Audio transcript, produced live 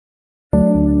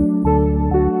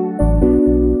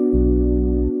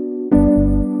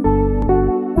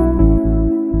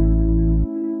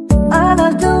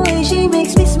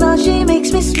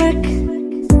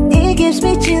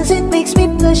chills, it makes me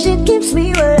blush, it gives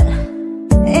me wet.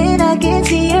 And I can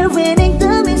see her winning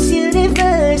the Miss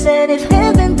Universe. And if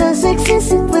heaven does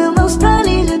exist, it will most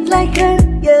probably look like her,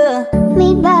 yeah.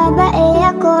 May babae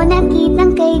ako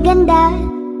nakitang kay ganda.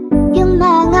 Yung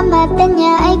mga mata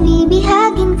niya ay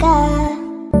bibihagin ka.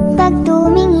 Pag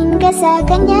tumingin ka sa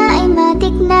kanya ay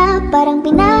matik na. Parang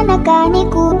pinanaka ni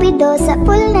Cupido,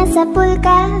 sapul na sapul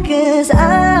ka. Cause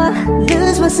I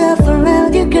lose myself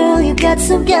around you, girl. You got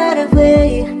some kind of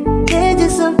way. There's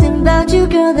just something about you,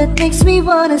 girl, that makes me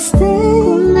wanna stay.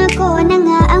 Kung ako na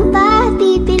nga ang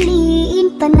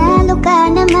papipiliin, panalo ka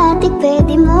na matik,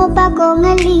 pwede mo pa kong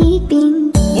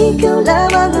alipin. Ikaw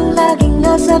lamang ang laging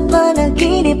nasa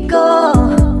panaginip ko.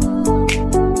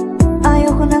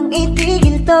 Ayaw ko nang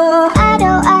itigil to.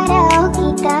 Araw-araw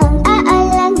kitang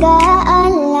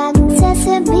aalaga-alag,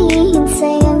 sasabihin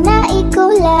sa'yo na ikaw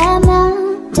lamang.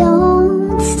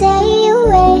 Don't stay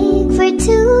awake for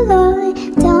too long,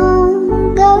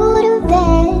 don't go to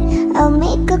bed. I'll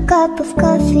make a cup of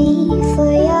coffee for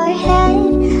your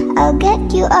head. I'll get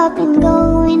you up and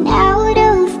going out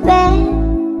of bed.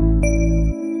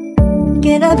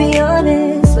 Can I be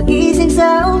honest? Pagising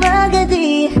sa umaga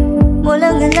di mo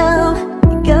lang alam,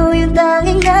 ikaw yung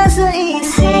tanging nasa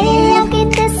isip. Kaya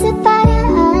kita sa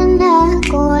paraan na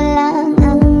ako lang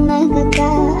ang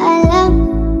nagkakaalam.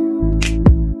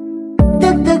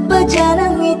 Dagdag pa dyan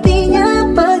ang ngiti niya,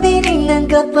 pag dinignan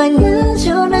ka pa niya,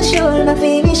 sure na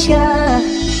finish ka.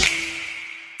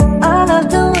 I love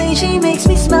the way she makes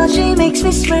me smile, she makes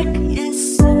me smirk,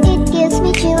 yes. It gives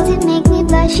me chills, it makes me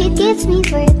blush, it gives me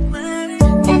birth.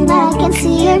 And I can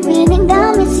see her winning the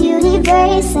Miss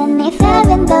Universe. And if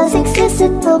heaven does exist,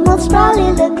 it will most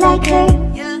probably look like her.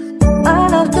 I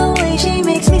love the way she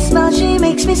makes me smile, she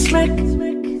makes me smirk.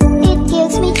 It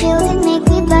gives me chills, it makes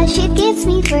me blush, it gives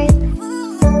me birth.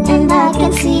 And I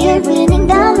can see her winning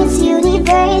the Miss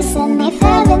Universe. And if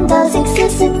heaven does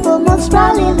exist, it will most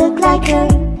probably look like her.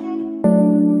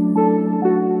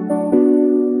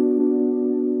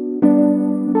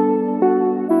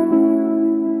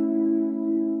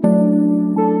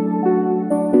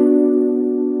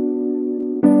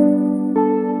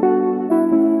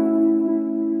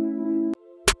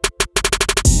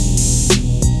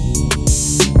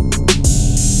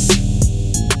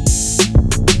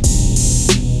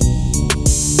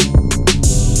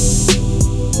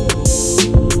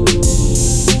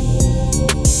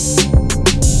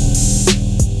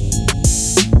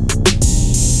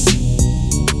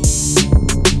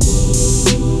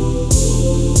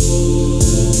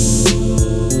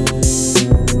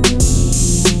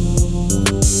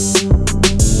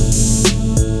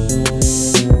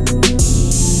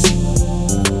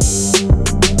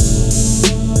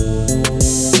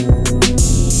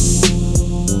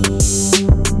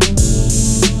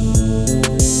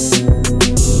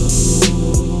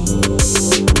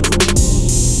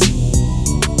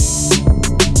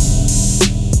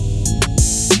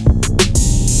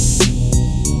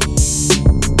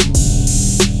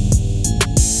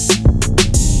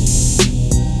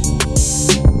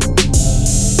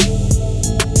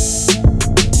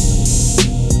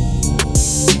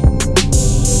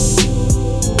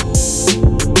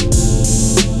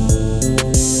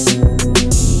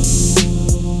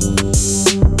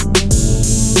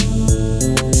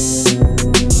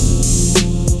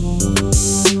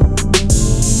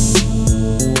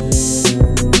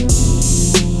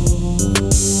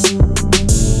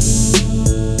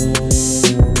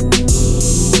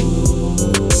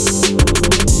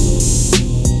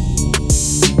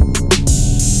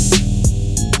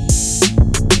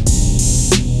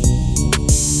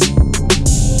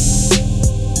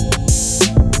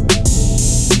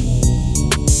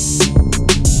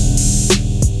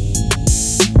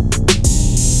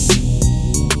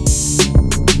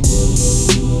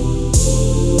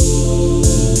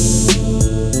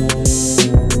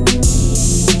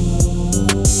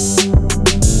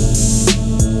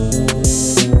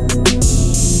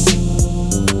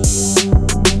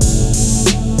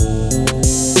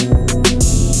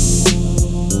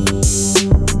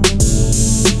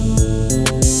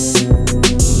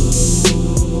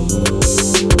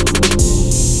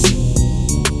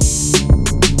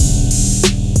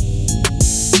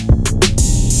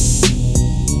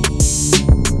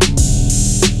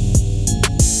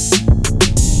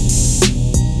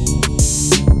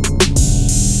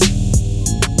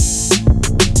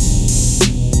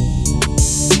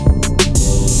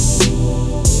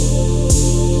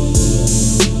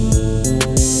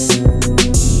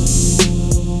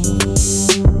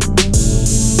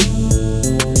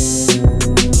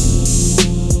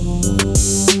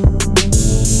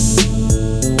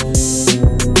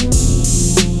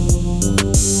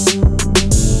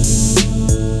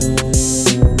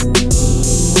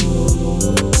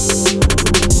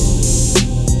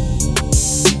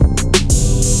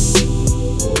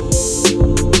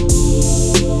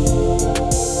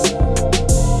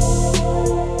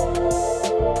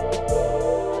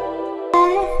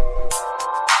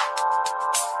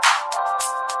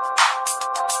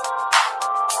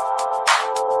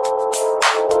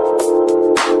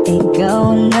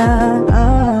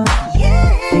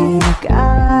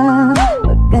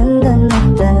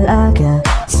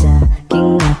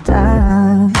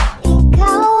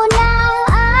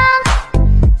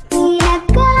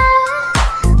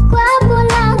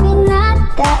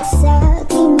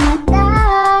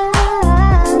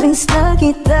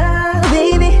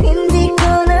 baby, hindi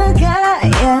ko na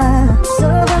kaya.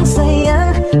 Sobrang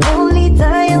saya, muli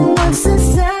tayong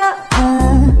magsasama.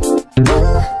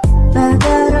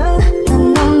 Nadarang na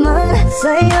naman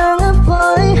sa'yo nga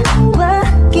boy,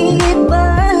 bakit ba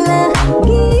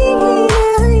laging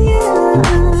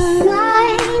hinayaan?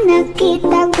 May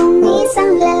nakita kong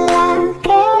isang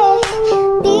lalaki,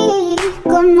 di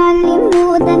ko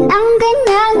malimutan ang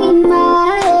kanyang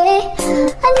imahe.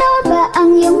 Ano ba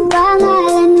ang iyong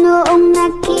pangalan noong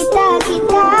nakita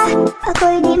kita?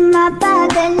 Ako'y di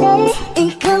mapagali.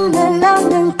 Ikaw na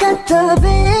lang ang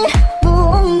katabi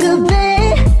buong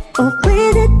gabi. O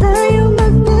pwede tayo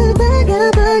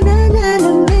magbabaga-baga na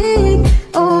nalamig,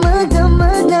 o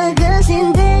magdamag na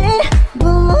gasindi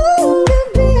buong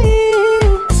gabi.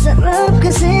 Sarap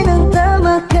kasi ng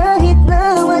tama kahit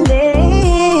na mali.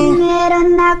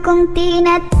 Meron akong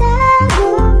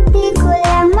tinatago, di ko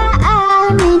lang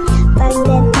maamin.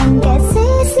 Pagdating kasi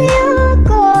sa'yo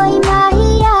ako'y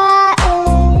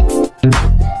mahiyain.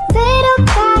 Pero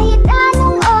kahit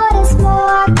anong oras mo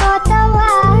ako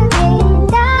tawagin,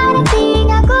 darating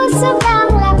ako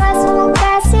sobrang lakas mo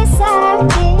kasi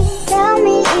sa'kin. Tell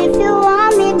me if you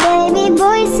want me, baby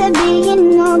boy,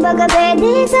 sabihin mo baka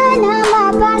pwede ka na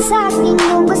mapasa'kin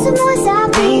kung gusto mo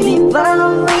sa'kin. Baby,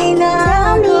 bawi na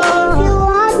Tell me if you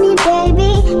want me,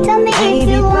 baby. Tell me if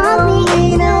you want me,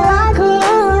 if you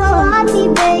want me,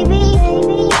 baby.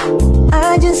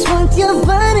 I just want your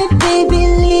body, baby,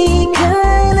 lika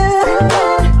na.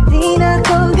 Di na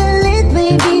ko galit,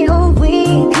 baby,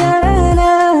 uwi ka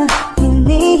na.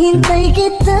 Hinihintay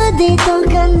kita dito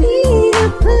kanina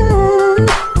pa.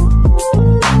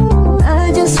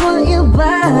 I just want your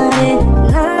body,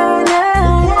 na na.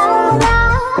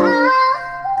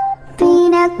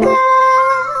 Pinaka-gwapo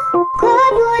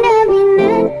na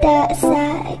binata sa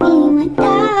aking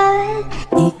mata.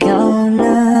 Ikaw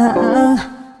na ang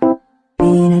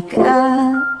pinaka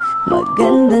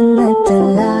maganda na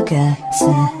talaga sa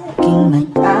aking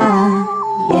mata,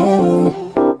 yeah.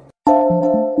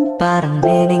 Parang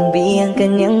meningbi ang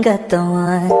kanyang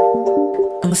katawan,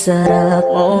 ang sarap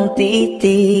mong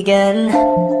titigan.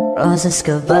 Rosas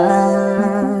ka ba?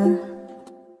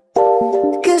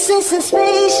 Kasi sa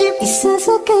spaceship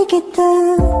isasakay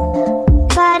kita.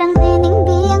 Parang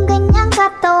tiningbi ang kanyang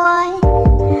katawan,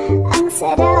 ang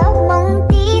sarap mong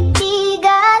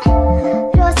titigan.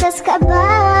 Rosas ka ba?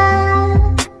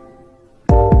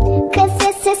 Kasi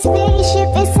sa spaceship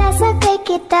isasakay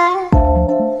kita.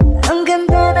 Ang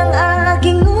ganda ng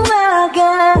aking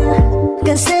umaga,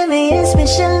 kasi may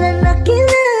espesyal na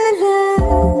nakilala,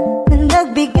 na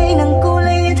nagbigay ng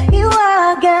kulay at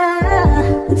hiwaga.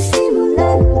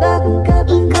 Simula ng bagong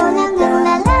Ikaw lang ang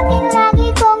lalaking lagi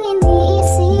kong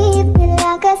iniisip.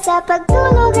 Dalaga sa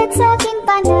pagtulog at sa aking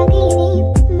panaginip.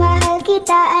 Mahal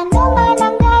kita, ano man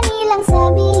ang kanilang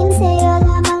sabihin. Sa'yo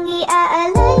lamang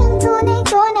iaalay ang tunay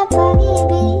ko na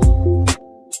pag-ibig.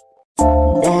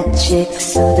 That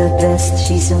chick's so the best,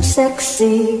 she's so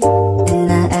sexy.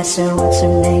 And I asked her what's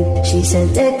her name, she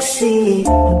said Lexi.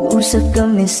 Nag-usap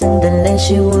kami sandali,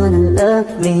 she wanna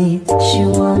love me, she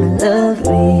wanna love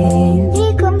me. Di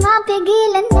ko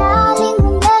mapigilan na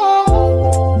lingunin.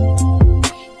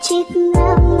 Chick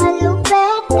na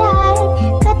malupet ay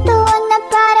katawan na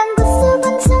parang gusto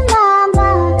kong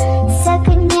sumama sa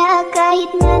kanya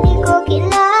kahit na di ko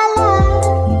kilala.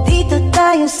 Dito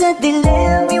tayo sa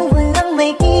dilim, yung walang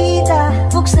may kita.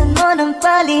 Buksan mo ng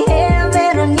palihim,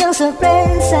 meron yung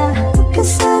sorpresa. Huwag ka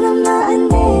sana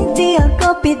maanig, di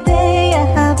ako pideya.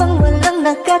 Habang walang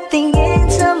nakatingin,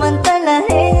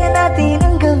 samantalahin natin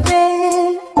ang gabi.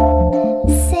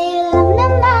 Sa'yo lang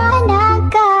naman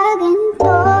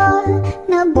nakaganto,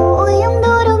 nabuo yung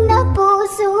durog na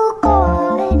puso ko.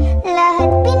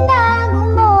 Lahat pinago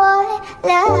mo,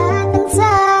 lahat ng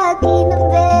sa'kin,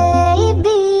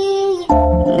 baby.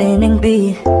 Neneng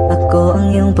B, ako ang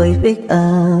iyong boy pick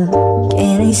up.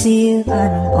 Can I see you?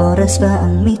 Anong oras ba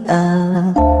ang meet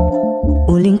up?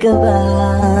 Uling ka ba?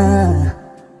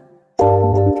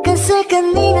 Kasi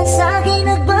kanina sa'kin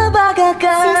nagbabaga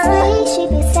ka. Sa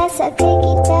spaceship isasakay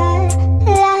kita.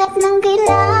 Lahat ng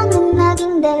kailangan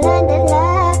maging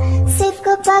dala-dala. Safe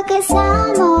kapag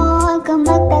kasama mo, huwag kang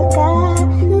magtaka.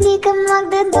 Hindi ka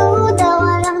magdaduda,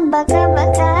 walang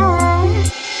baka-baka.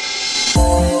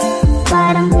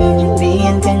 Parang tinimbi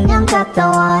ang kanyang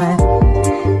katawan,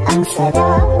 ang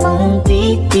sarap mong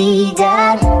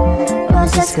titigan.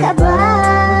 Rosas ka ba?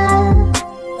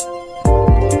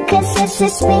 Kasi sa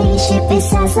spaceship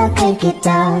isasakay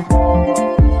kita.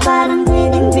 Parang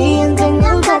tinimbi ang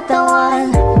kanyang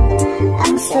katawan,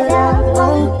 ang sarap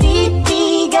mong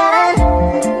titigan.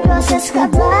 Rosas ka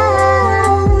ba?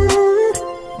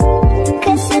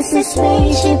 Kasi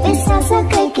spaceship,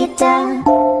 isasakay kita.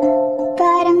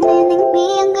 Parang nenengbi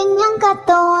ang ganyang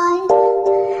katawan,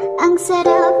 ang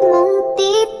sarap mong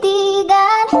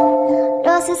titigan.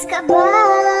 Roses ka ba?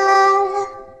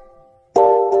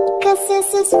 Kasi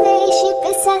sa spaceship,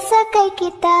 isasakay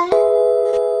kita.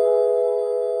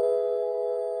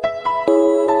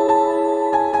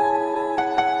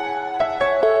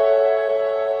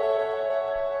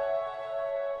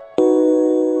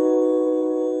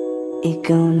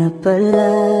 Ikaw na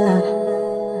pala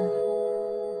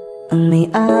ang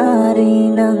may-ari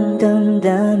ng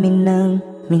damdamin ng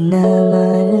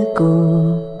minamahal ko.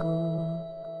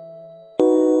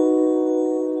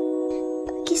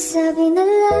 Pakisabi na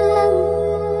lang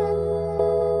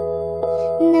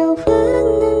na huwag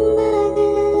nang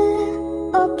mag-alala,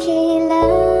 okay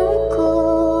lang ko.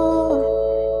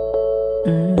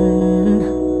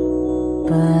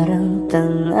 Parang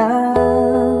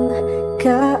tangang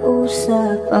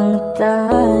kausap ang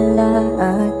tala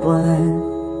at buwan,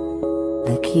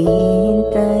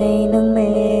 naghihintay ng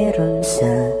meron sa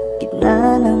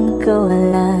gitna ng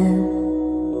kawalan.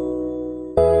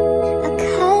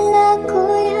 Akala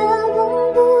ko'y habang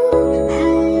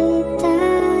buhay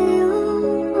tayo,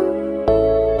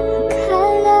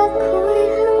 akala ko'y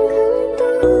hanggang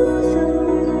dulo,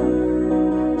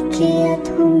 kaya't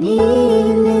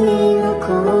humiling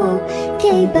ako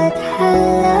kay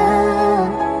Bathala.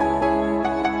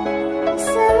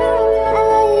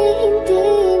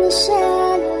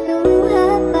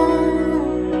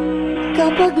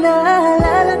 Kapag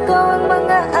naalala ko ang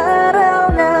mga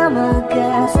araw na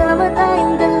magkasama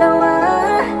tayong dalawa,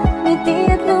 ngiti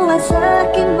at luha sa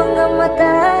aking mga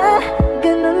mata,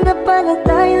 ganun na pala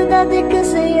tayo dati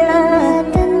kasaya.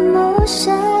 Ingatan mo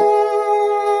siya,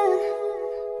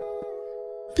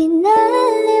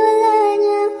 pinaliwala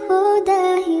niya ako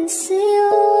dahil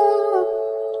sa'yo.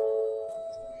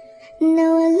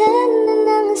 Nawalan na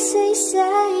ng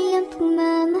saysay ang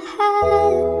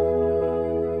pagmamahal.